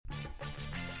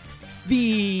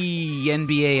The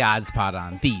NBA Odds Pod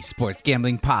on the Sports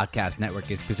Gambling Podcast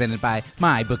Network is presented by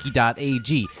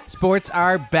MyBookie.ag. Sports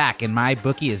are back, and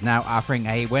MyBookie is now offering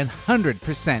a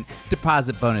 100%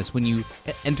 deposit bonus when you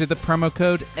enter the promo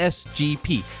code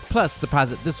SGP. Plus,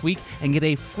 deposit this week and get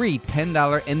a free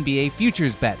 $10 NBA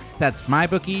futures bet. That's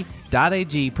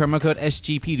MyBookie.ag, promo code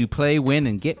SGP to play, win,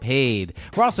 and get paid.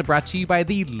 We're also brought to you by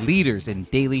the leaders in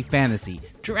daily fantasy,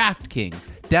 DraftKings.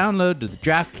 Download the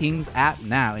DraftKings app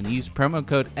now and use promo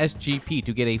code SGP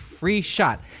to get a free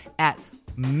shot at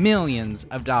millions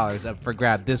of dollars up for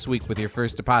grab this week with your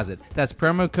first deposit. That's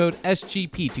promo code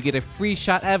SGP to get a free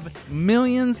shot of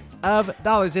millions of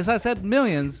dollars. Yes, I said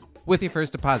millions with your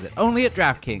first deposit. Only at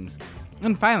DraftKings.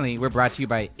 And finally, we're brought to you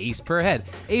by Ace Per Head.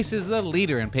 Ace is the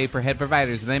leader in pay-per-head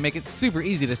providers, and they make it super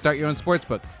easy to start your own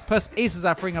sportsbook. Plus, Ace is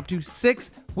offering up to 6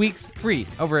 weeks free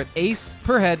over at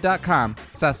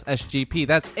aceperhead.com/SGP.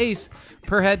 That's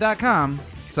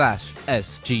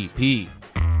aceperhead.com/SGP.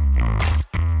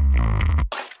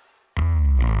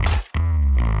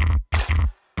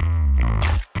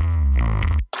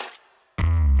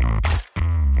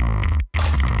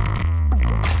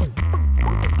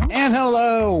 And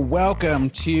hello, welcome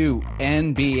to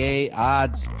NBA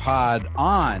Odds Pod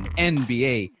on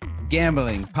NBA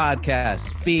Gambling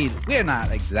Podcast feed. We're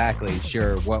not exactly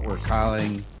sure what we're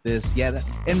calling this yet.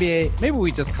 NBA, maybe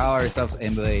we just call ourselves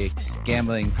NBA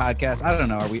Gambling Podcast. I don't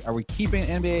know. Are we keeping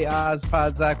NBA Odds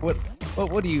Pod, Zach? What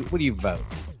do you vote?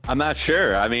 I'm not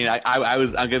sure. I mean,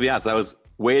 I'm gonna be honest. I was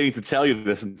waiting to tell you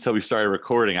this until we started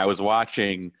recording. I was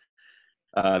watching.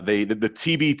 The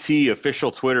TBT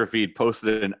official Twitter feed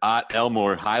posted an Ott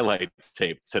Elmore highlight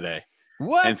tape today.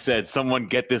 What? And said, someone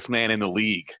get this man in the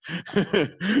league. I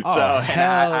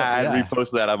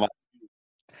reposted that.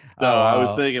 I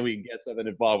was thinking we can get something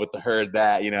involved with the herd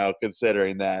that,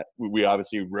 considering that we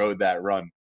obviously rode that run,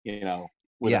 I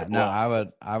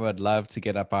would love to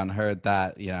get up on herd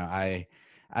that,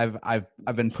 I've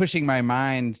been pushing my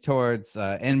mind towards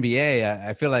NBA.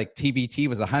 I feel like TBT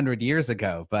was 100 years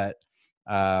ago, but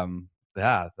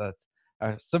that's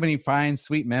so many fine,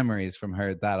 sweet memories from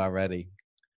heard that already.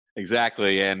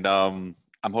 Exactly, and I'm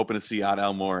hoping to see Ott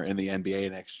Elmore in the NBA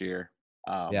next year.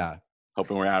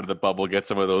 Hoping we're out of the bubble, get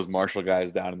some of those Marshall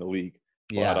guys down in the league.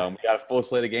 Yeah, but, we got a full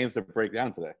slate of games to break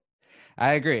down today.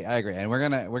 I agree, and we're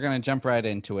gonna jump right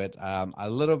into it. A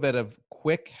little bit of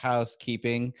quick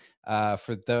housekeeping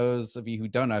for those of you who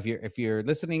don't know. If you're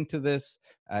listening to this,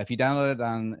 if you download it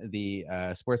on the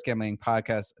Sports Gambling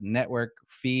Podcast Network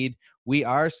feed, we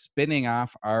are spinning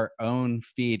off our own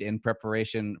feed in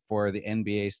preparation for the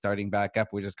NBA starting back up.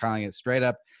 We're just calling it straight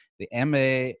up the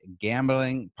NBA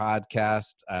Gambling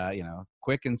Podcast.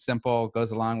 Quick and simple,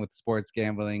 goes along with Sports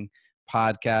Gambling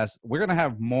Podcast. We're going to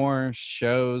have more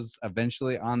shows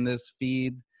eventually on this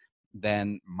feed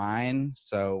than mine.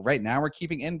 So right now we're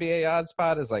keeping NBA Odds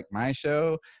Pod as like my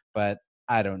show, but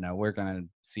I don't know. We're going to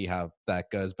see how that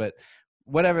goes. But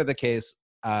whatever the case,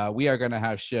 we are going to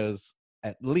have shows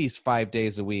at least 5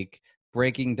 days a week,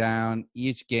 breaking down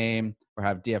each game. We'll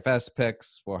have DFS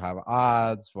picks. We'll have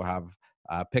odds. We'll have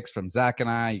picks from Zach and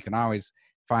I. You can always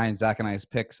find Zach and I's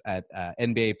picks at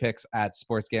NBA picks at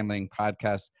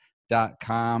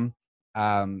sportsgamblingpodcast.com.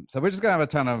 So we're just gonna have a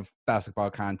ton of basketball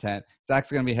content.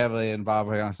 Zach's gonna be heavily involved.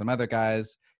 We're gonna have some other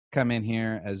guys come in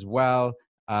here as well.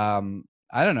 I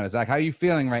don't know, Zach, how are you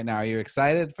feeling right now? Are you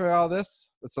excited for all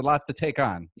this? It's a lot to take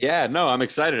on. Yeah, no, I'm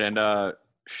excited. And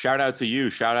shout out to you.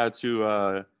 Shout out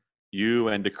to you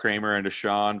and to Kramer and to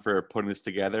Sean for putting this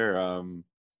together.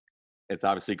 It's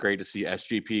obviously great to see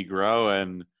SGP grow,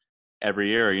 and every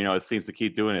year, it seems to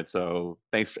keep doing it. So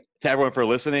thanks to everyone for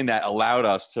listening. That allowed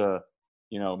us to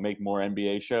make more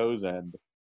NBA shows, and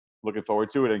looking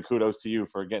forward to it. And kudos to you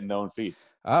for getting the own feed.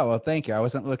 Oh, well, thank you. I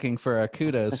wasn't looking for a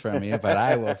kudos from you, but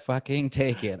I will fucking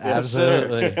take it. Yes,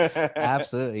 absolutely.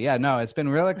 Absolutely. Yeah, no, it's been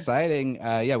real exciting.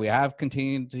 We have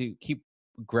continued to keep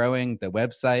growing the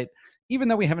website. Even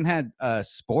though we haven't had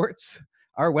sports,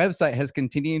 our website has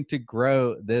continued to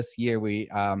grow this year. We,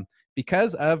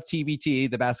 because of TBT,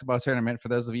 the basketball tournament, for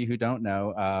those of you who don't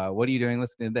know, what are you doing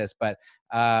listening to this? But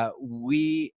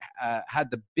we had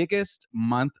the biggest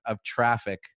month of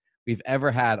traffic we've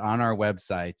ever had on our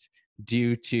website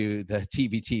due to the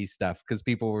TBT stuff, because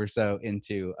people were so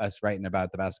into us writing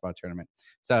about the basketball tournament.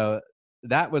 So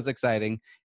that was exciting.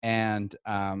 And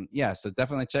so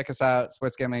definitely check us out,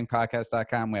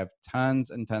 sportsgamblingpodcast.com. We have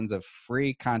tons and tons of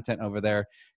free content over there.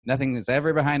 Nothing is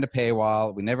ever behind a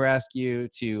paywall. We never ask you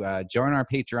to join our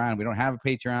Patreon. We don't have a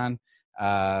Patreon.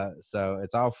 So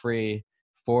it's all free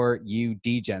for you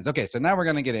degens. Okay, so now we're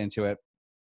going to get into it.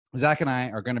 Zach and I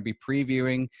are going to be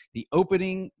previewing the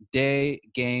opening day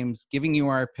games, giving you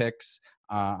our picks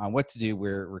on what to do.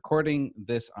 We're recording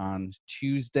this on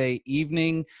Tuesday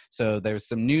evening, so there's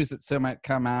some news that still might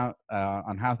come out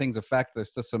on how things affect.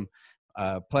 There's still some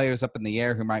players up in the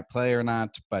air who might play or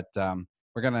not, but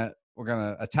we're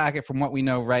gonna attack it from what we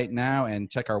know right now, and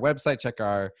check our website, check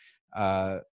our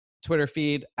Twitter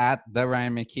feed at the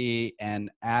Ryan McKee and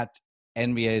at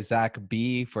NBA Zach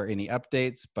B for any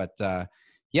updates. But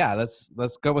yeah,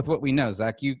 let's go with what we know.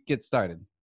 Zach, you get started.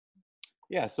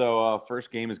 Yeah, so first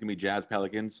game is going to be Jazz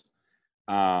Pelicans.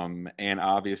 And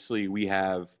obviously we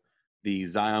have the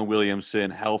Zion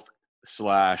Williamson health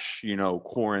slash,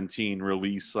 quarantine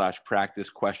release slash practice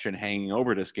question hanging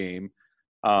over this game.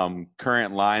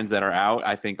 Current lines that are out,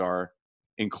 I think, are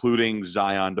including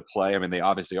Zion to play. I mean, they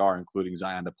obviously are including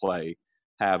Zion to play.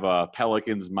 Have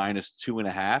Pelicans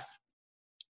 -2.5.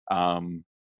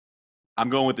 I'm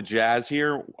going with the Jazz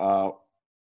here. What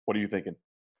are you thinking?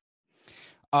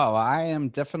 Oh, I am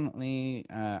definitely.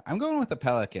 I'm going with the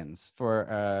Pelicans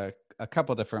for a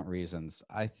couple different reasons.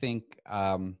 I think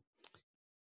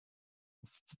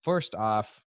first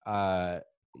off,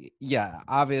 yeah,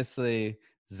 obviously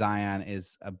Zion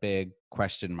is a big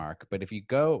question mark. But if you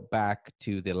go back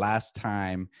to the last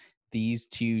time these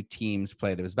two teams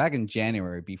played, it was back in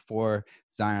January before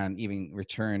Zion even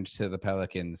returned to the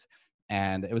Pelicans.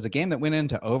 And it was a game that went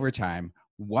into overtime,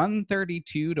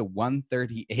 132 to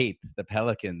 138, the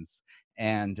Pelicans.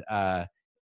 And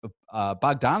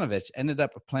Bogdanovich ended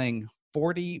up playing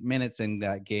 40 minutes in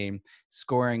that game,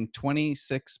 scoring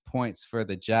 26 points for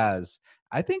the Jazz.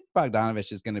 I think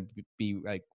Bogdanovich is going to be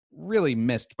like really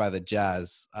missed by the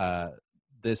Jazz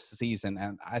this season,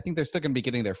 and I think they're still going to be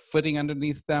getting their footing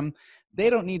underneath them.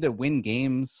 They don't need to win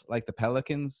games like the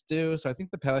Pelicans do, so I think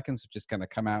the Pelicans are just going to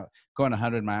come out going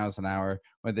 100 miles an hour,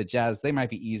 where the Jazz, they might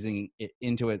be easing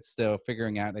into it still,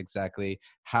 figuring out exactly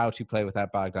how to play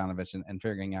without Bogdanovich and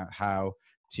figuring out how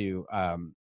to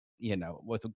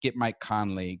get Mike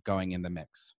Conley going in the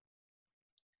mix.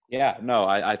 Yeah, no,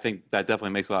 I think that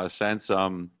definitely makes a lot of sense.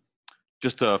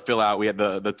 Just to fill out, we have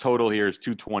the total here is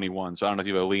 221. So I don't know if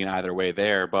you have a lean either way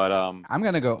there, but I'm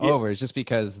going to go over just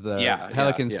because the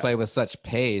Pelicans play with such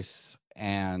pace,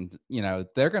 and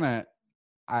they're going to.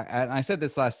 I said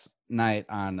this last night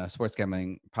on a sports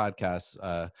gambling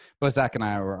podcast. Both Zach and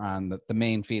I were on the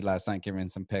main feed last night giving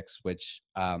some picks,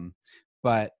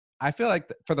 but I feel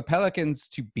like for the Pelicans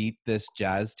to beat this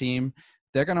Jazz team,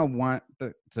 they're going to want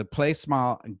to play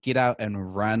small, get out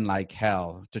and run like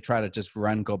hell to try to just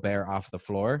run Gobert off the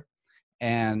floor.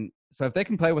 And so if they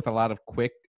can play with a lot of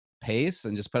quick pace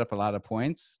and just put up a lot of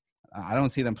points, I don't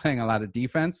see them playing a lot of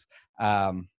defense.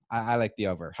 I like the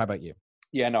over. How about you?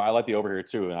 Yeah, no, I like the over here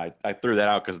too, and I threw that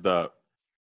out because the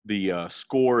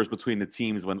scores between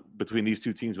these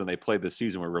two teams when they played this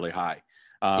season were really high.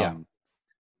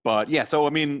 But yeah, so I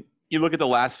mean, you look at the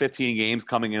last 15 games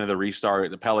coming into the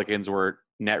restart. The Pelicans were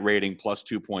net rating plus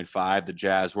 2.5. The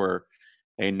Jazz were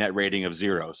a net rating of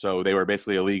 0, so they were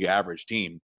basically a league average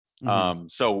team. Mm-hmm.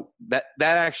 So that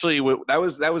actually that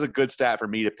was a good stat for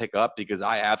me to pick up because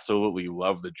I absolutely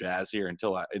love the Jazz here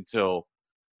until I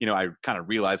kind of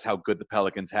realized how good the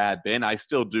Pelicans had been. I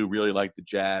still do really like the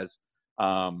Jazz.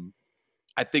 I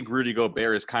think Rudy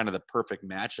Gobert is kind of the perfect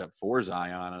matchup for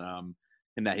Zion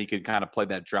in that he could kind of play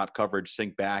that drop coverage,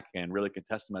 sink back, and really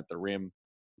contest him at the rim.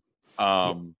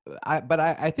 But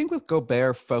I think with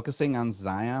Gobert focusing on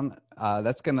Zion,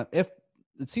 that's going to, if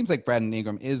it seems like Brandon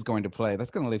Ingram is going to play,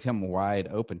 that's going to leave him wide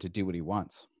open to do what he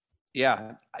wants.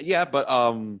 Yeah, but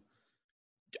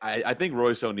I think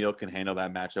Royce O'Neal can handle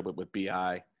that matchup with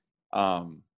BI.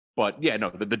 But yeah, no,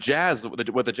 the Jazz,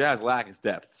 what the Jazz lack is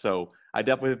depth. So I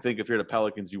definitely think if you're the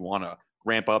Pelicans, you want to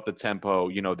ramp up the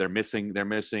tempo. They're missing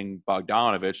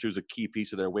Bogdanovich, who's a key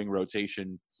piece of their wing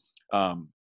rotation. And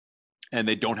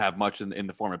they don't have much in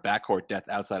the form of backcourt depth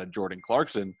outside of Jordan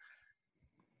Clarkson.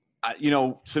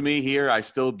 To me here, I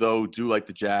still do like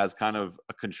the Jazz, kind of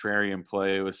a contrarian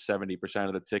play with 70%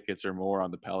 of the tickets or more on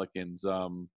the Pelicans. I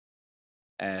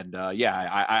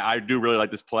do really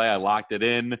like this play. I locked it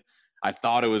in. I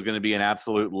thought it was going to be an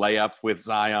absolute layup with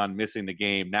Zion missing the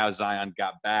game. Now Zion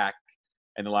got back,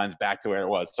 and the line's back to where it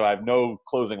was. So I have no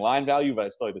closing line value, but I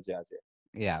still like the Jazz here.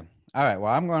 Yeah. All right.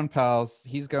 Well, I'm going Pels.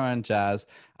 He's going Jazz.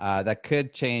 That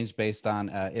could change based on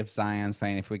if Zion's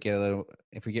playing. If we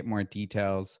get more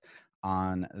details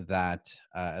on that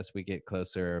as we get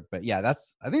closer. But yeah,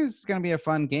 I think this is going to be a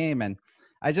fun game, and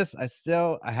I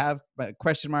have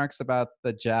question marks about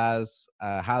the Jazz,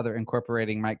 how they're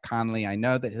incorporating Mike Conley. I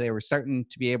know that they were starting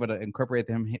to be able to incorporate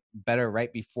him better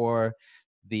right before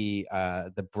the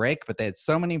break, but they had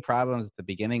so many problems at the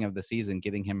beginning of the season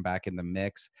getting him back in the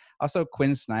mix. Also,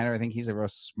 Quinn Snyder, I think he's a real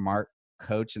smart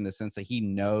coach in the sense that he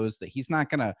knows that he's not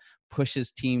going to push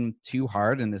his team too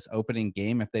hard in this opening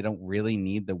game if they don't really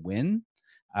need the win.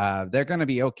 They're going to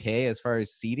be okay as far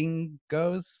as seeding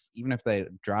goes, even if they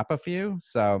drop a few.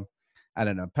 So I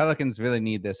don't know. Pelicans really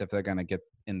need this if they're going to get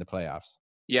in the playoffs.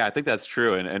 Yeah, I think that's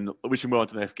true. And we should move on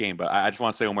to the next game. But I just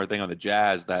want to say one more thing on the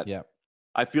Jazz that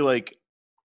I feel like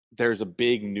there's a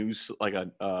big news, like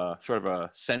a sort of a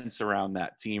sense around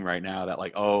that team right now that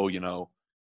like, oh,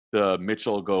 the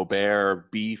Mitchell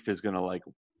Gobert beef is going to like,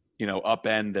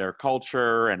 upend their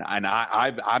culture. And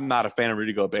I'm not a fan of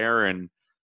Rudy Gobert. And,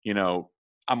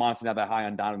 I'm honestly not that high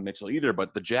on Donovan Mitchell either.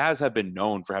 But the Jazz have been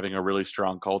known for having a really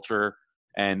strong culture.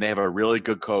 And they have a really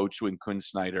good coach in Quinn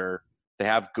Snyder. They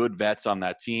have good vets on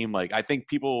that team. Like, I think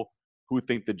people who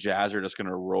think the Jazz are just going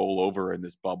to roll over in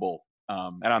this bubble.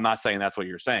 And I'm not saying that's what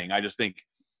you're saying. I just think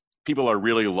people are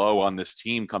really low on this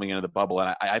team coming into the bubble.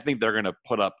 And I think they're going to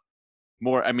put up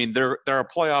more. I mean, they're a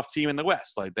playoff team in the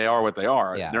West. Like, they are what they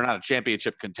are. Yeah. They're not a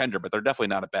championship contender, but they're definitely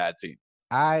not a bad team.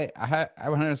 I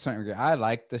 100% agree. I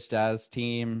like this Jazz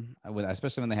team,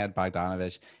 especially when they had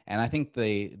Bogdanovich. And I think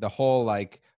the whole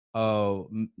like,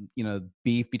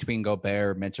 beef between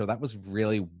Gobert and Mitchell, that was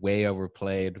really way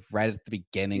overplayed right at the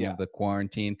beginning of the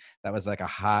quarantine. That was like a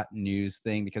hot news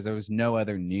thing because there was no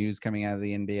other news coming out of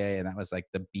the NBA, and that was like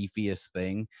the beefiest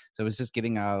thing. So it was just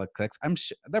getting all the clicks. I'm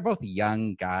sure they're both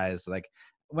young guys. Like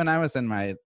when I was in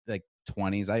my like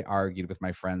 20s, I argued with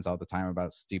my friends all the time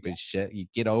about stupid shit. You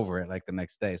get over it like the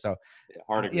next day. So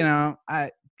I've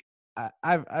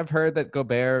heard that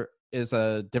Gobert is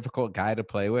a difficult guy to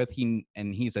play with.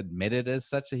 He's admitted as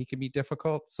such that he can be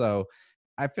difficult. So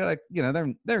I feel like,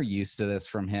 they're used to this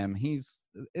from him.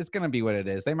 It's going to be what it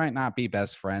is. They might not be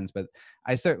best friends, but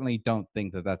I certainly don't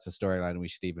think that that's a storyline we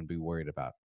should even be worried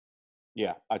about.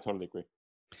 Yeah, I totally agree.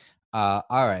 All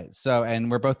right. So,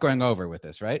 and we're both going over with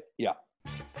this, right? Yeah.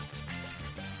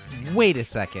 Wait a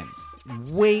second.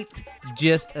 Wait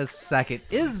just a second.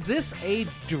 Is this a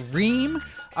dream?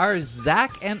 Are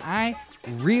Zach and I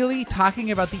really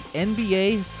talking about the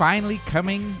NBA finally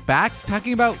coming back?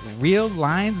 Talking about real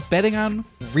lines, betting on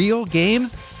real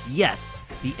games? Yes,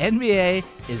 the NBA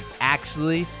is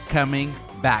actually coming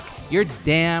back. You're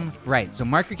damn right. So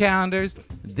mark your calendars.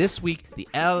 This week, the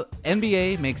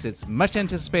NBA makes its much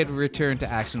anticipated return to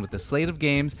action with the slate of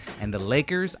games, and the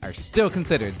Lakers are still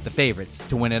considered the favorites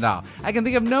to win it all. I can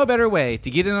think of no better way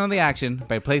to get in on the action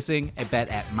by placing a bet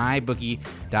at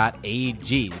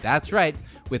mybookie.ag. That's right.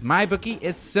 With MyBookie,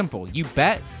 it's simple. You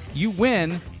bet, you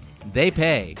win, they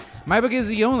pay. MyBookie is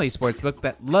the only sportsbook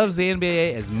that loves the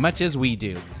NBA as much as we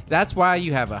do. That's why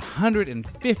you have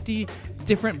 150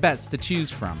 different bets to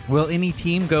choose from. Will any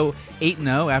team go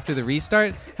 8-0 after the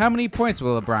restart? How many points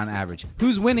will LeBron average?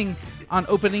 Who's winning on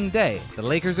opening day? The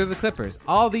Lakers or the Clippers?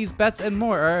 All these bets and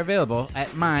more are available at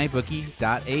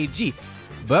mybookie.ag.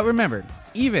 But remember,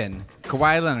 even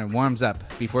Kawhi Leonard warms up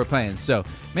before playing, so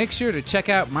make sure to check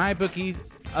out MyBookie's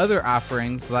other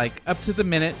offerings like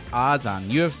up-to-the-minute odds on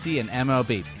UFC and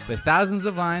MLB. With thousands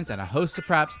of lines and a host of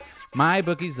props,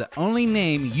 MyBookie's the only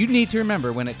name you need to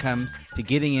remember when it comes to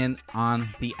getting in on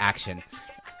the action.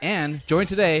 And join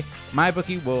today,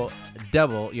 MyBookie will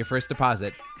double your first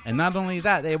deposit. And not only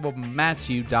that, they will match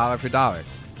you dollar for dollar.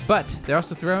 But they're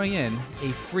also throwing in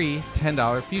a free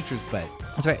 $10 futures bet.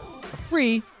 That's right, a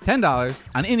free $10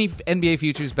 on any NBA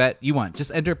futures bet you want.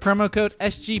 Just enter promo code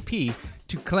SGP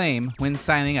to claim when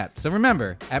signing up. So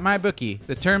remember, at MyBookie,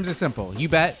 the terms are simple. You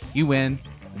bet, you win,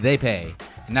 they pay.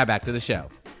 And now back to the show.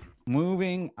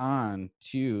 Moving on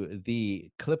to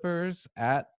the Clippers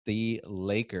at the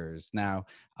Lakers. Now,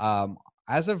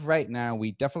 as of right now,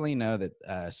 we definitely know that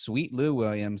Sweet Lou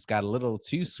Williams got a little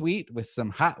too sweet with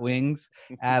some hot wings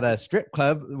at a strip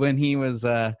club when he was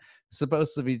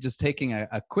supposed to be just taking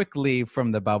a quick leave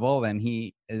from the bubble, and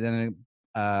he then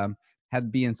had to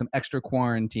be in some extra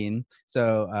quarantine.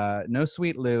 So no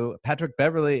Sweet Lou. Patrick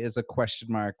Beverley is a question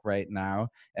mark right now.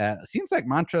 Seems like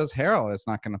Montrezl Harrell is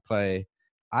not going to play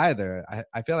either.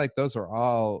 I feel like those are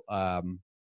all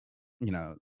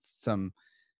some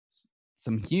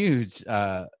huge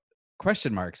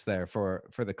question marks there for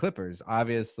the Clippers.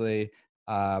 Obviously,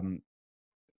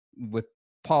 with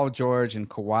Paul George and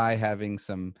Kawhi having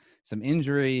some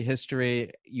injury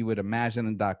history, you would imagine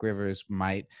that Doc Rivers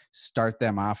might start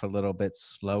them off a little bit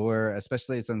slower,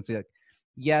 especially since the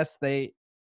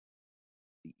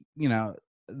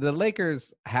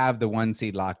Lakers have the 1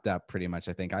 seed locked up pretty much,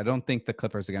 I think. I don't think the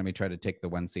Clippers are going to be trying to take the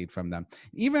 1 seed from them.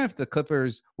 Even if the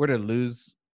Clippers were to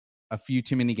lose a few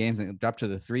too many games and drop to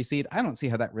the 3 seed, I don't see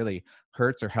how that really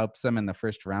hurts or helps them in the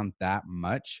first round that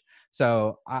much.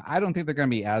 So I don't think they're going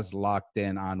to be as locked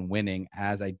in on winning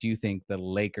as I do think the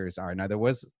Lakers are. Now,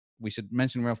 we should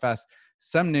mention real fast,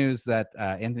 some news that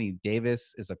Anthony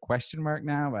Davis is a question mark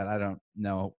now, but I don't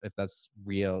know if that's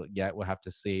real yet. We'll have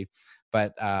to see.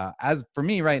 But as for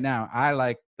me right now, I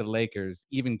like the Lakers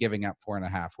even giving up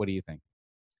 4.5. What do you think?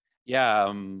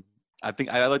 Yeah, I think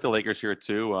I like the Lakers here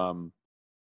too.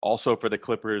 Also for the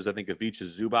Clippers, I think Ivica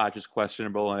Zubac is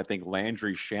questionable, and I think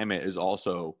Landry Shamet is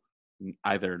also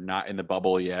either not in the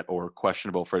bubble yet or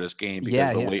questionable for this game because Yeah,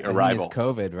 of the yeah. late I think it's arrival.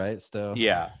 COVID, right? Still.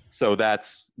 Yeah, so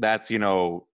that's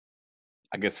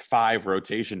I guess 5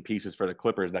 rotation pieces for the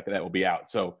Clippers that will be out.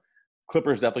 So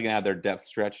Clippers definitely gonna have their depth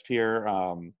stretched here.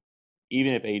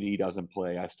 Even if AD doesn't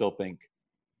play, I still think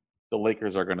the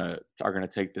Lakers are gonna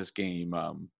take this game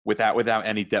without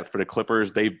any depth for the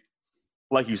Clippers. They,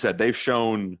 like you said, they've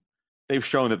shown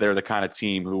that they're the kind of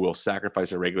team who will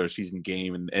sacrifice a regular season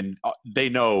game, and they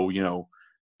know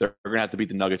they're gonna have to beat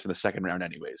the Nuggets in the second round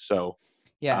anyways. So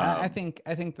Yeah, I um, think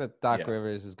that Doc yeah,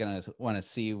 Rivers is gonna want to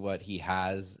see what he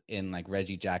has in like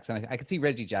Reggie Jackson. I could see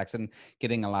Reggie Jackson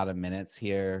getting a lot of minutes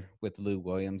here with Lou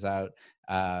Williams out,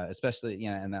 especially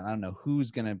and then I don't know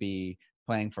who's gonna be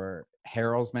playing for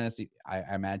Harrell's minutes. I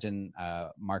imagine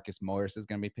Marcus Morris is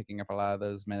gonna be picking up a lot of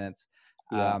those minutes.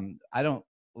 yeah, I don't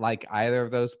like either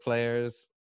of those players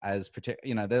as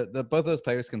particular. The both those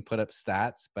players can put up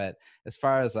stats, but as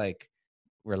far as like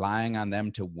relying on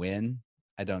them to win,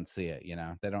 I don't see it.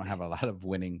 They don't have a lot of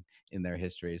winning in their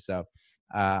history. So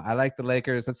I like the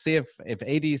Lakers. Let's see if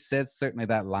AD sits. Certainly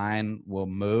that line will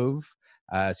move.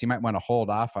 So you might want to hold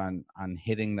off on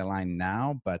hitting the line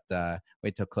now, but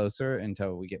wait till closer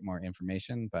until we get more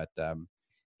information. But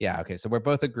yeah, okay. So we're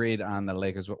both agreed on the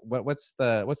Lakers. What's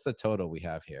the total we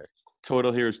have here?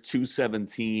 total here is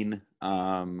 217.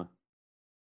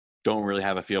 Don't really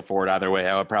have a feel for it either way.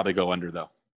 I would probably go under though.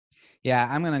 Yeah,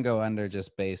 I'm gonna go under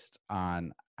just based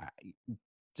on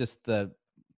just the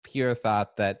pure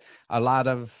thought that a lot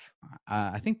of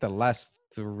I think the last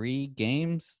 3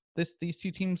 games these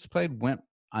two teams played went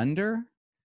under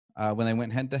when they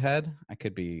went head to head. I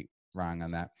could be wrong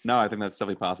on that. No, I think that's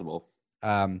definitely possible.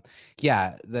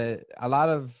 Yeah, uh, a lot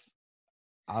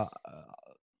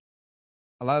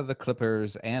of the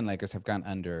Clippers and Lakers have gone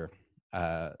under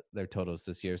their totals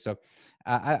this year. So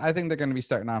I think they're going to be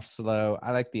starting off slow.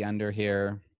 I like the under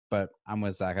here, but I'm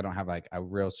with Zach. I don't have like a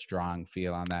real strong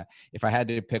feel on that. If I had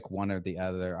to pick one or the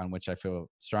other on which I feel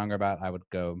stronger about, I would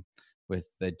go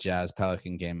with the Jazz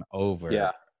Pelican game over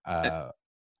Yeah,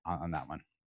 on that one.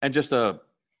 and just to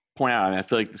point out, I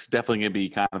feel like this is definitely going to be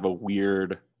kind of a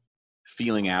weird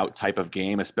feeling out type of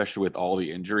game, especially with all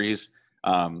the injuries.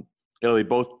 Really,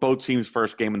 both teams'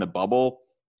 first game in the bubble,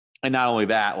 and not only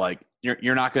that, like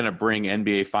you're not going to bring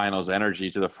NBA Finals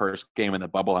energy to the first game in the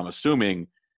bubble, I'm assuming.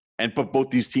 But both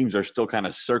these teams are still kind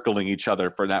of circling each other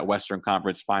for that Western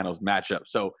Conference Finals matchup.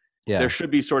 So there Yeah.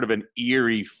 should be sort of an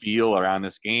eerie feel around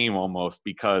this game almost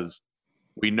because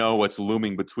we know what's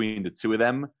looming between the two of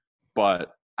them,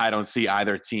 but I don't see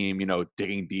either team,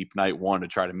 digging deep night one to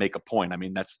try to make a point. I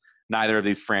mean, that's neither of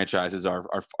these franchises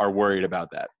are worried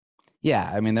about that.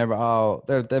 Yeah, I mean they've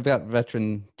got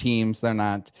veteran teams. They're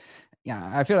not.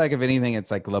 Yeah, I feel like if anything, it's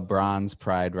like LeBron's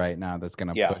pride right now that's going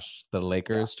to Yeah. push the Yeah.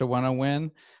 Lakers to want to win.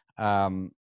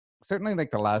 Um, Certainly, like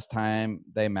the last time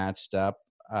they matched up,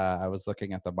 I was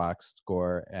looking at the box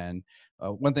score, and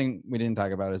one thing we didn't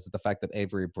talk about is the fact that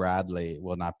Avery Bradley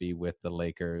will not be with the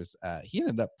Lakers. He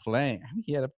ended up playing. I think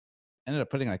he ended up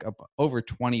putting like up over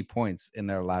 20 points in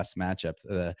their last matchup.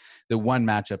 The one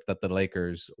matchup that the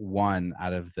Lakers won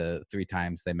out of the 3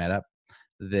 times they met up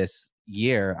this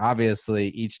year. Obviously,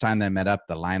 each time they met up,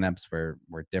 the lineups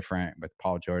were different with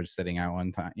Paul George sitting out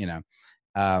one time,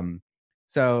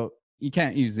 So you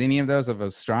can't use any of those of a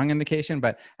strong indication,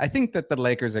 but I think that the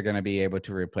Lakers are going to be able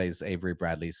to replace Avery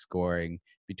Bradley's scoring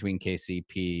between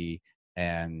KCP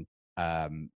and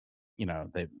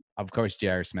they, of course,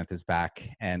 J.R. Smith is back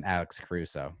and Alex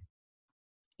Caruso.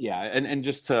 Yeah, and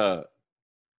just to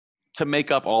make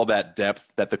up all that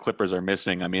depth that the Clippers are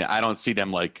missing, I mean, I don't see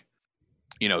them like,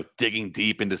 digging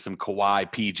deep into some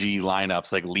Kawhi PG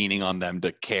lineups, like leaning on them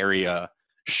to carry a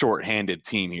short-handed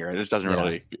team here. It just doesn't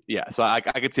really, yeah. So I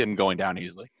could see them going down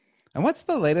easily. And what's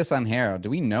the latest on Harrell? Do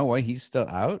we know why he's still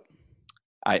out?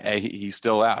 He's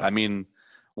still out. I mean,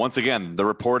 once again, the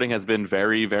reporting has been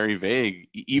very, very vague,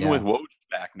 even with Woj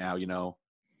back now,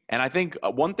 And I think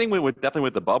one thing definitely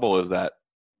with the bubble is that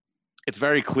it's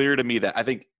very clear to me that I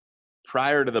think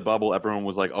prior to the bubble, everyone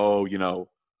was like, oh,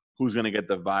 who's going to get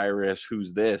the virus?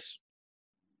 Who's this?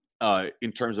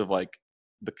 In terms of like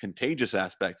the contagious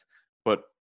aspect, but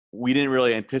we didn't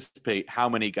really anticipate how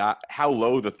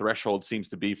low the threshold seems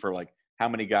to be for like how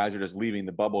many guys are just leaving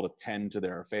the bubble to tend to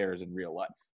their affairs in real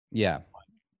life. Yeah.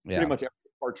 Pretty much every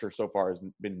departure so far has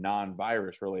been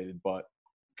non-virus related, but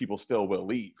people still will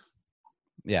leave.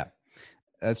 Yeah,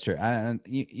 that's true.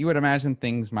 You would imagine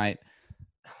things might.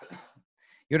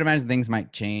 You would imagine things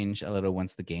might change a little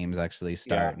once the games actually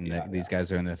start, these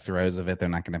guys are in the throes of it. They're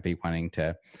not going to be wanting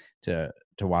to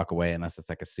walk away unless it's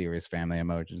like a serious family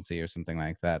emergency or something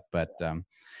like that. But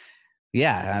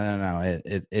yeah, I don't know.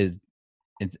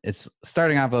 It's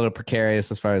starting off a little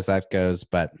precarious as far as that goes,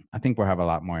 but I think we'll have a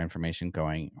lot more information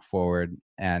going forward.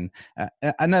 And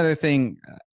another thing,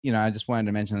 I just wanted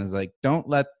to mention is like, don't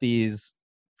let these,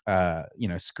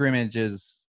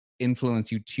 scrimmages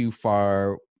influence you too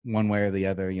far one way or the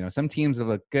other. Some teams have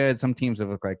looked good, some teams have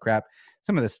looked like crap.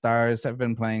 Some of the stars have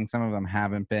been playing, some of them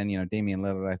haven't been. Damian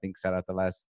Lillard, I think, sat out the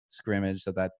last scrimmage,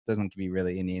 so that doesn't give you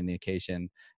really any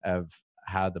indication of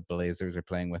how the Blazers are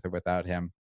playing with or without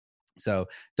him. So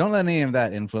don't let any of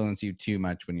that influence you too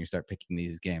much when you start picking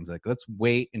these games. Like, let's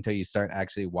wait until you start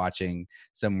actually watching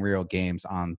some real games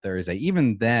on Thursday.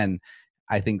 Even then,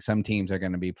 I think some teams are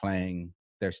going to be playing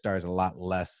their stars a lot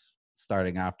less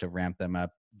starting off to ramp them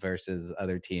up versus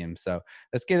other teams. So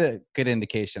let's get a good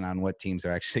indication on what teams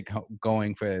are actually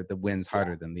going for the wins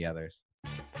harder than the others.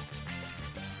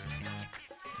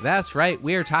 That's right.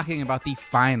 We are talking about the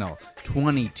final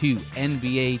 22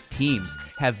 NBA teams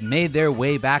have made their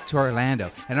way back to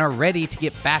Orlando and are ready to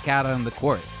get back out on the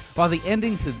court. While the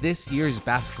ending to this year's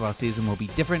basketball season will be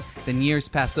different than years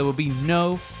past, there will be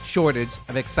no shortage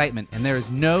of excitement, and there is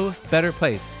no better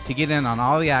place to get in on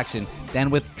all the action than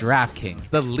with DraftKings,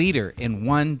 the leader in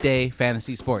one-day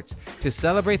fantasy sports. To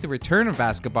celebrate the return of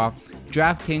basketball,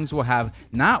 DraftKings will have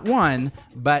not one,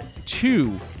 but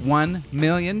two $1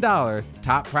 million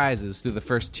top prizes through the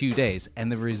first 2 days and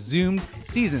the resumed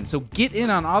season. So get in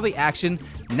on all the action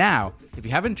now. If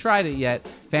you haven't tried it yet,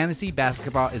 fantasy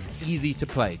basketball is easy to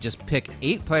play. Just pick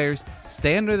 8 players,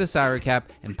 stay under the salary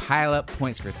cap, and pile up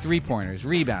points for three-pointers,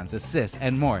 rebounds, assists,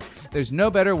 and more. There's no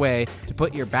better way to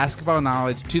put your basketball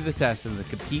knowledge to the test than to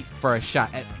compete for a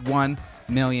shot at $1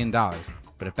 million.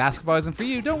 But if basketball isn't for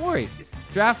you, don't worry.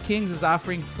 DraftKings is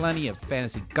offering plenty of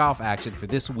fantasy golf action for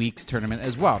this week's tournament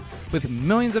as well. With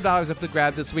millions of dollars up for the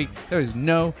grab this week, there is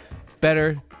no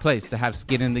better place to have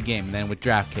skin in the game than with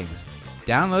DraftKings.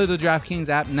 Download the DraftKings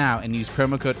app now and use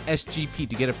promo code SGP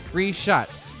to get a free shot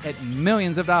at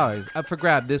millions of dollars up for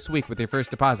grab this week with your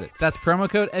first deposit. That's promo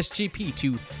code SGP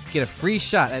to get a free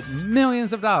shot at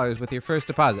millions of dollars with your first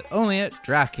deposit. Only at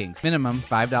DraftKings. Minimum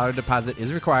 $5 deposit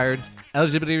is required.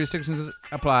 Eligibility restrictions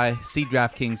apply. See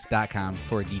DraftKings.com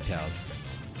for details.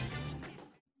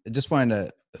 I just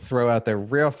wanted to throw out there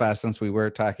real fast, since we were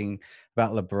talking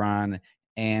about LeBron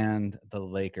and the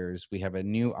Lakers. We have a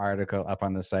new article up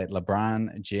on the site,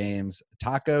 LeBron James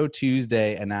Taco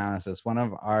Tuesday analysis. One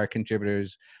of our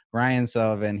contributors, Ryan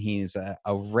Sullivan, he's a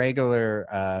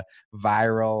regular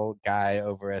viral guy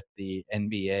over at the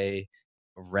NBA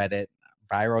Reddit.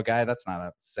 Viral guy, that's not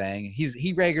a saying.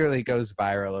 He regularly goes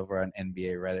viral over on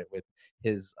NBA Reddit with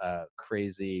his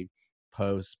crazy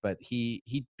posts, but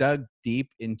he dug deep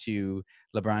into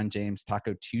LeBron James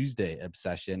Taco Tuesday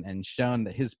obsession and shown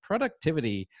that his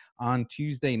productivity on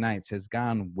Tuesday nights has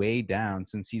gone way down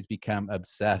since he's become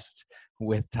obsessed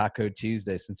with Taco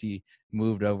Tuesday, since he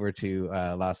moved over to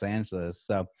Los Angeles.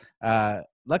 So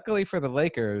luckily for the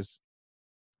Lakers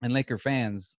and Laker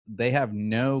fans, they have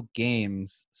no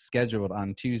games scheduled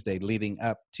on Tuesday leading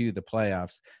up to the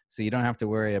playoffs, so you don't have to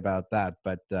worry about that.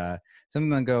 But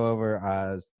something to go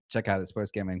over, check out at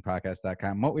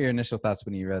sportsgamblingpodcast.com. What were your initial thoughts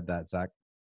when you read that, Zach?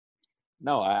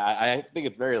 No, I think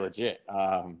it's very legit.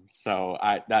 So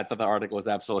I thought the article was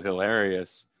absolutely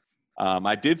hilarious.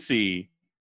 I did see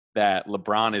that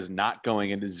LeBron is not going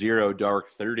into zero dark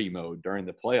 30 mode during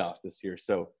the playoffs this year.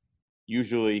 So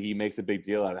usually he makes a big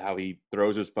deal out of how he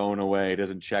throws his phone away,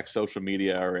 doesn't check social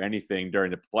media or anything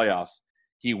during the playoffs.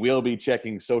 He will be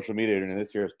checking social media during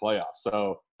this year's playoffs.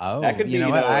 So that could be,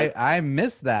 what? I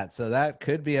missed that. So that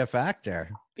could be a factor.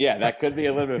 Yeah, that could be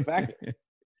a little bit of a factor.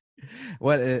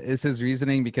 What is his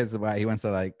reasoning? Because why he wants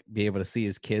to like be able to see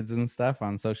his kids and stuff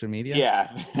on social media?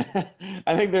 Yeah,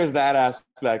 I think there's that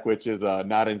aspect, which is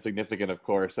not insignificant, of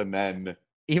course. And then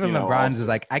even LeBron's is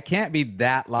like, I can't be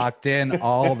that locked in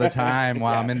all the time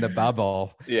while I'm in the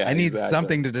bubble. Yeah, I need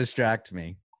something to distract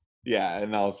me. Yeah,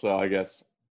 and also I guess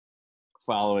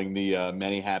following the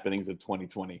many happenings of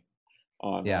 2020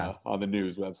 on the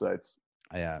news websites.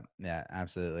 Yeah,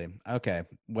 absolutely. Okay,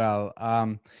 well,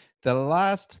 The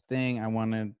last thing I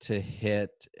wanted to hit,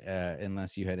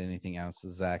 unless you had anything else,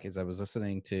 Zach, is I was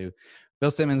listening to Bill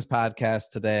Simmons'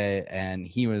 podcast today, and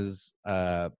he was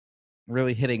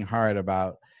really hitting hard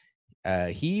about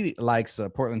he likes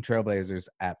Portland Trailblazers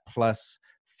at plus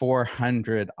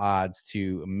 400 odds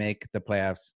to make the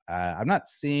playoffs. I'm not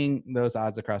seeing those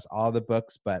odds across all the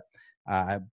books, but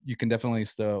you can definitely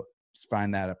still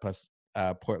find that at plus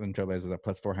Portland Trailblazers at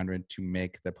plus 400 to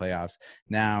make the playoffs.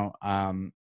 Now,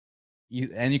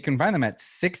 you can find them at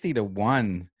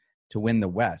 60-1 to win the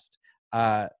West.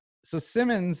 So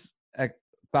Simmons'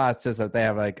 thoughts is that they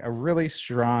have like a really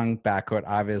strong backcourt,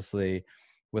 obviously,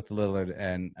 with Lillard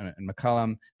and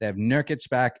McCollum. They have Nurkic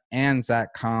back and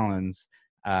Zach Collins.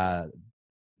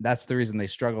 That's the reason they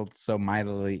struggled so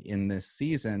mightily in this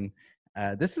season.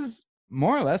 This is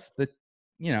more or less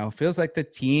feels like the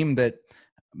team that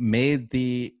made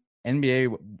the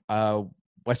NBA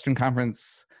Western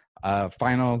Conference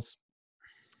Finals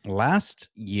last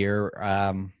year.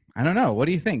 I don't know. What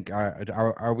do you think?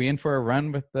 Are we in for a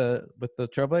run with the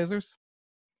Trailblazers?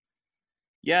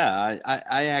 Yeah,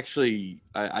 I actually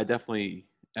definitely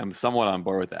am somewhat on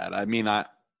board with that. I mean, I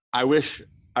wish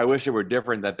it were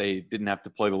different, that they didn't have to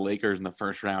play the Lakers in the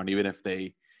first round, even if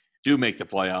they do make the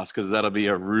playoffs, because that'll be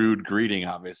a rude greeting,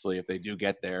 obviously, if they do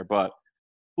get there. But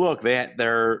look, they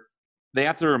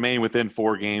have to remain within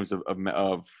 4 games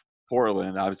of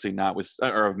Portland, obviously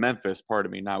or of Memphis,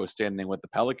 pardon me, notwithstanding what the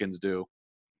Pelicans do.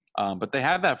 But they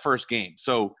have that first game.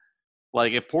 So,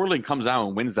 like, if Portland comes out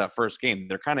and wins that first game,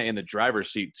 they're kind of in the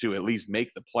driver's seat to at least make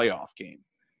the playoff game,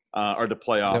 or the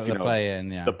playoff, the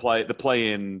play-in, yeah. The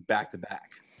play-in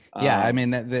back-to-back. Yeah, I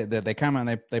mean, they come out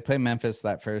and they play Memphis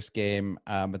that first game,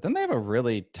 but then they have a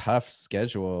really tough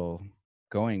schedule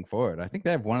going forward. I think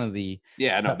they have one of the they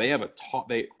have a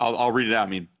top. I'll read it out. I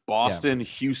mean, Boston,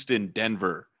 Houston,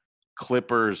 Denver,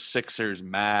 Clippers, Sixers,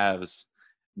 Mavs,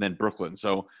 and then Brooklyn.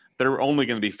 So they're only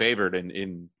going to be favored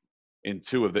in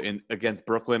two of against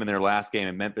Brooklyn in their last game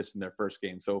and Memphis in their first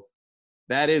game. So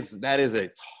that is a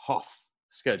tough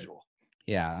schedule.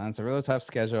 Yeah, that's a really tough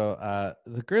schedule.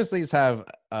 The Grizzlies have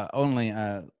only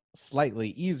a slightly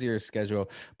easier schedule,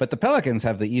 but the Pelicans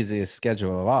have the easiest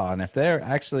schedule of all. And if they're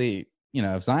actually,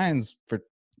 if Zion's for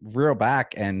real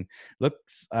back and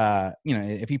looks,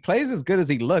 if he plays as good as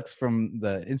he looks from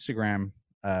the Instagram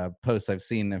posts I've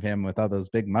seen of him with all those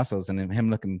big muscles and him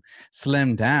looking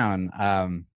slim down,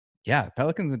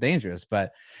 Pelicans are dangerous,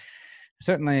 but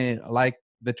certainly like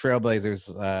the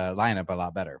Trailblazers lineup a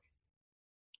lot better.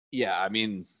 Yeah, I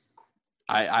mean,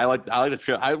 I like the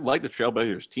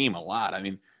Trailblazers team a lot. I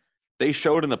mean, they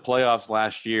showed in the playoffs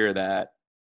last year that,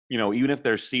 even if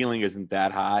their ceiling isn't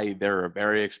that high, they're a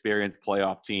very experienced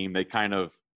playoff team. They kind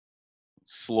of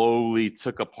slowly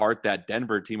took apart that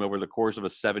Denver team over the course of a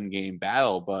 7-game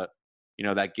battle, but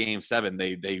that game 7,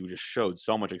 they just showed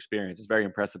so much experience. It's a very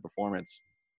impressive performance.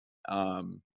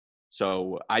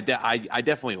 So I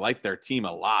definitely like their team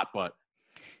a lot, but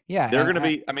yeah, they're going to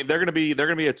be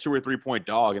a 2 or 3 point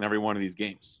dog in every one of these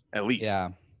games, at least.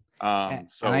 Yeah. And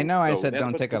I know I said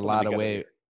don't take a lot away.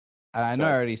 I know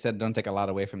I already said don't take a lot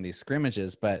away from these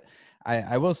scrimmages, but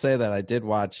I will say that I did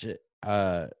watch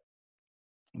the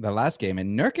last game,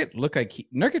 and Nurkic looks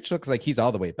like he's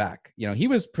all the way back. He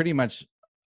was pretty much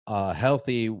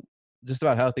healthy, just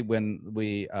about healthy when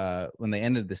they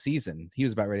ended the season. He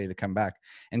was about ready to come back,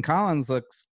 and Collins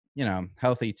looks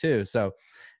healthy too. So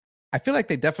I feel like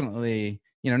they definitely,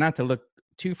 not to look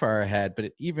too far ahead,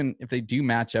 but even if they do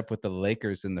match up with the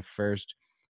Lakers in the first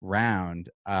round,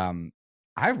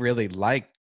 I really like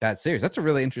that series. That's a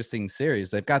really interesting series.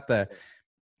 They've got the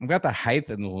height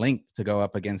and length to go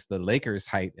up against the Lakers'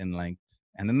 height and length,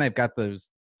 and then they've got those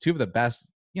two of the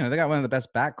best. They got one of the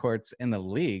best backcourts in the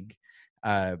league,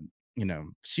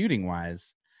 shooting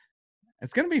wise.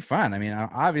 It's going to be fun. I mean,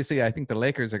 obviously, I think the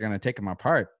Lakers are going to take them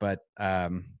apart, but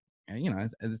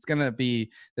it's going to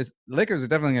be this. Lakers are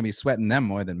definitely going to be sweating them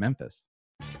more than Memphis.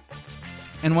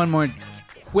 And one more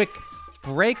quick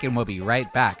break, and we'll be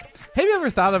right back. Have you ever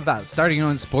thought about starting your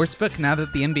own sportsbook now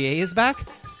that the NBA is back?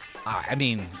 I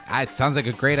mean, it sounds like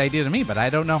a great idea to me, but I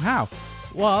don't know how.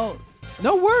 Well,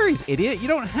 no worries, idiot. You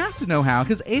don't have to know how,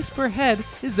 because Ace Per Head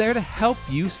is there to help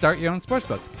you start your own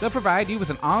sportsbook. They'll provide you with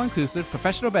an all-inclusive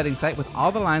professional betting site with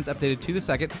all the lines updated to the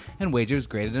second and wagers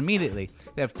graded immediately.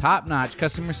 They have top-notch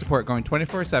customer support going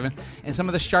 24/7 and some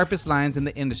of the sharpest lines in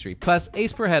the industry. Plus,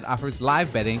 Ace Per Head offers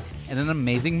live betting and an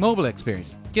amazing mobile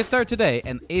experience. Get started today,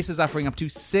 and Ace is offering up to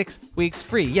 6 weeks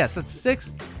free. Yes, that's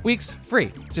 6 weeks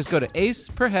free. Just go to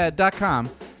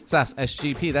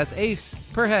aceperhead.com/SGP. That's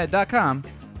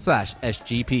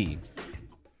aceperhead.com/SGP.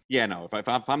 Yeah, no. If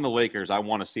I'm the Lakers, I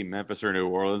want to see Memphis or New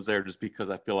Orleans there, just because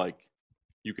I feel like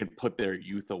you can put their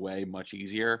youth away much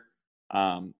easier.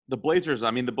 The Blazers,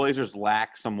 I mean, the Blazers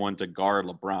lack someone to guard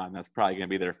LeBron. That's probably going to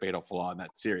be their fatal flaw in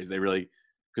that series. They really,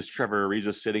 because Trevor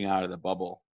Ariza's sitting out of the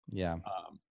bubble. Yeah.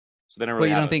 So they don't Well,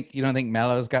 really you don't think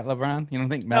Melo's got LeBron? You don't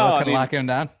think No, Melo I can mean, lock him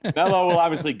down? Melo will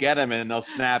obviously get him, and they'll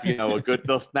snap,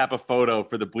 they'll snap a photo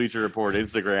for the Bleacher Report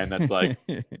Instagram that's like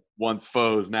once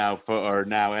foes, now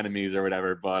now enemies or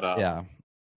whatever. But yeah.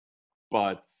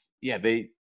 But yeah,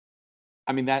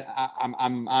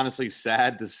 I'm honestly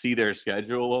sad to see their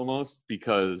schedule almost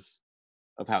because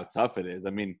of how tough it is. I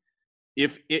mean,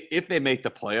 if they make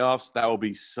the playoffs, that will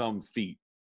be some feat.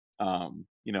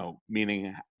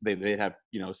 Meaning they'd have,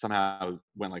 somehow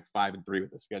went like 5-3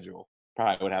 with the schedule.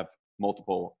 Probably would have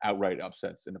multiple outright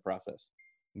upsets in the process.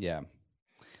 Yeah.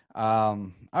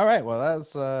 All right. Well,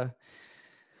 that's a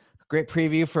great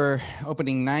preview for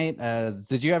opening night.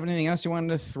 Did you have anything else you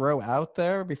wanted to throw out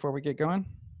there before we get going?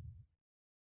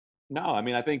 No, I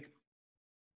mean, I think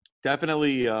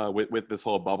definitely with this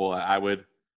whole bubble, I would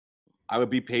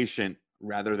be patient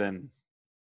rather than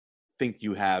think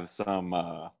you have some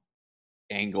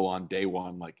angle on day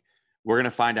one. Like, we're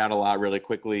gonna find out a lot really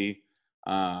quickly.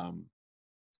 So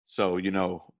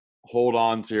hold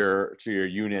on to your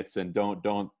units and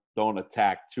don't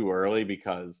attack too early,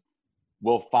 because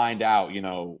we'll find out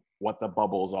what the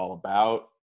bubble is all about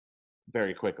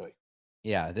very quickly.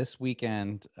 Yeah, this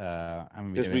weekend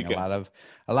I'm gonna be doing a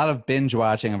lot of binge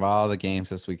watching of all the games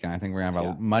this weekend. I think we're gonna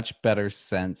have a much better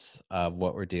sense of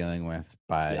what we're dealing with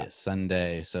by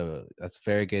Sunday. So that's a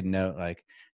very good note. Like,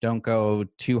 don't go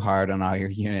too hard on all your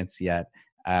units yet.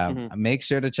 Make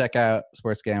sure to check out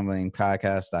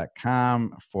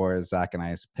sportsgamblingpodcast.com for Zach and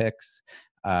I's picks.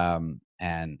 And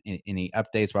any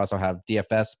updates. We also have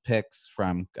DFS picks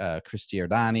from Chris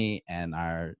Giordani and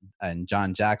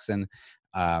John Jackson.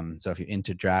 So if you're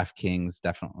into DraftKings,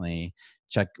 definitely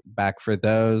check back for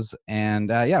those. And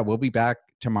we'll be back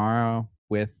tomorrow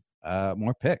with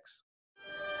more picks.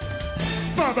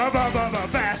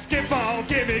 Basketball,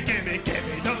 gimme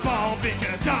the ball,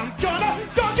 because I'm gonna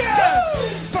dunk it!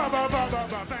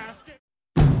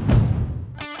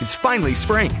 It's finally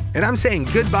spring, and I'm saying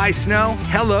goodbye snow,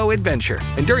 hello adventure.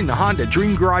 And during the Honda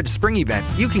Dream Garage Spring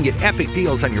Event, you can get epic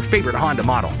deals on your favorite Honda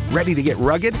model. Ready to get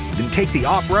rugged? Then take the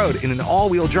off-road in an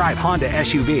all-wheel drive Honda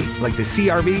SUV, like the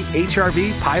CR-V,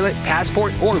 HR-V, Pilot,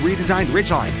 Passport, or redesigned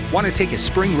Ridgeline. Want to take a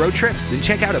spring road trip? Then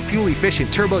check out a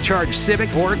fuel-efficient turbocharged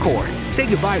Civic or Accord. Say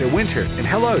goodbye to winter and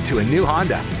hello to a new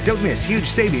Honda. Don't miss huge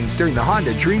savings during the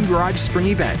Honda Dream Garage Spring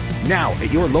Event, now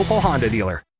at your local Honda dealer.